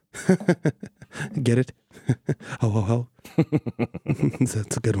hoes. Get it? Ho, ho, ho.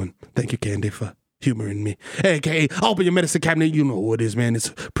 That's a good one. Thank you, Candy, for humoring me. A.k.a. open your medicine cabinet. You know what it is, man.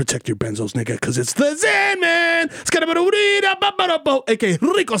 It's protect your benzos, nigga, because it's the Zen, man. A.k.a.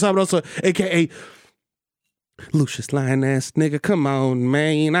 Rico Sabroso. A.k.a. Lucius Lioness, nigga. Come on,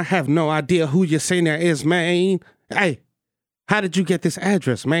 man. I have no idea who you're saying there is, man. Hey. How did you get this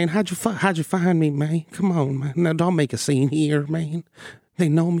address, man? How'd you find me, man? Come on, man. Now, don't make a scene here, man. They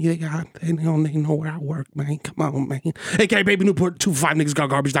know me. They know where I work, man. Come on, man. AKA Baby Newport, 2-5 niggas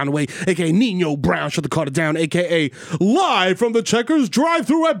got garbage down the way. AKA Nino Brown, shut the car down. AKA live from the Checkers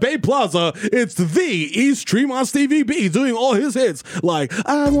drive-thru at Bay Plaza. It's the East Tremont Stevie B doing all his hits like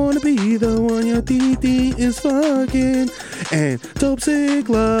I wanna be the one your TT is fucking and Dope Sick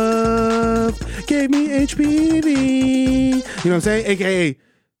Love gave me HPV. You know what I'm saying? AKA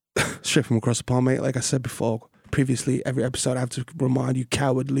straight from across the pond, mate. Like I said before. Previously, every episode, I have to remind you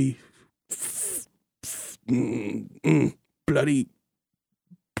cowardly, bloody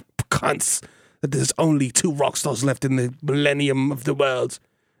cunts that there's only 2 rock stars left in the millennium of the world.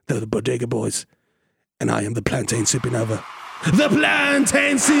 They're the Bodega Boys, and I am the Plantain Supernova. The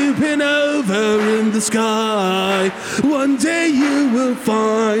plantain supernova in the sky. One day you will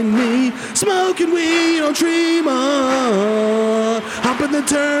find me smoking weed on Tremont. Hopping the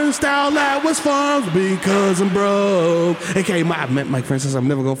turnstile at West Farms because I'm broke. AKA, I met Mike Francis, I'm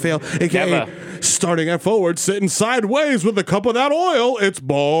never gonna fail. AKA, starting at forward, sitting sideways with a cup of that oil, it's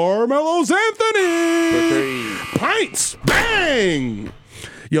Barmelos Anthony. Pints, bang!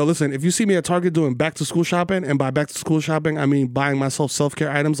 Yo, listen, if you see me at Target doing back-to-school shopping, and by back-to-school shopping, I mean buying myself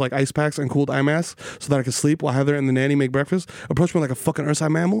self-care items like ice packs and cooled eye masks so that I can sleep while Heather and the nanny make breakfast, approach me like a fucking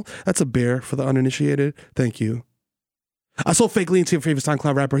Ursine mammal, that's a bear for the uninitiated. Thank you. I sold fake lean to your favorite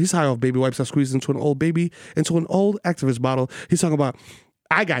SoundCloud rapper. He's high off baby wipes I squeezed into an old activist bottle. He's talking about,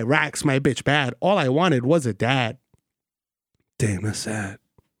 I got racks, my bitch bad. All I wanted was a dad. Damn, that's sad.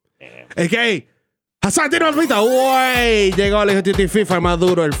 AKA, Hassan, ¿tienes ahorita? ¡Uy! Llegó el ejército FIFA más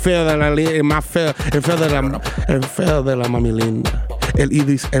duro, el feo de la mami linda. El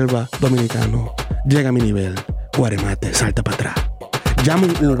Idris Elba dominicano. Llega a mi nivel. Guaremate, salta para atrás. Llama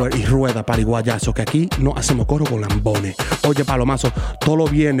un Uber y rueda para iguayazo, que aquí no hacemos coro con lambones. Oye, palomazo, todo lo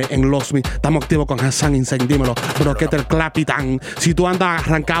viene en Los Mi. Estamos activos con Hassan Insane, dímelo. Broquete el clapitán. Si tú andas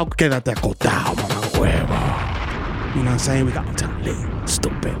arrancado, quédate acostado, mamá huevo. You know what I'm saying? We got to live.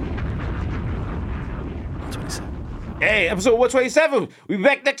 Stupid. Hey, episode 127. We be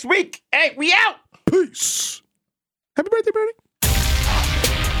back next week. Hey, we out. Peace.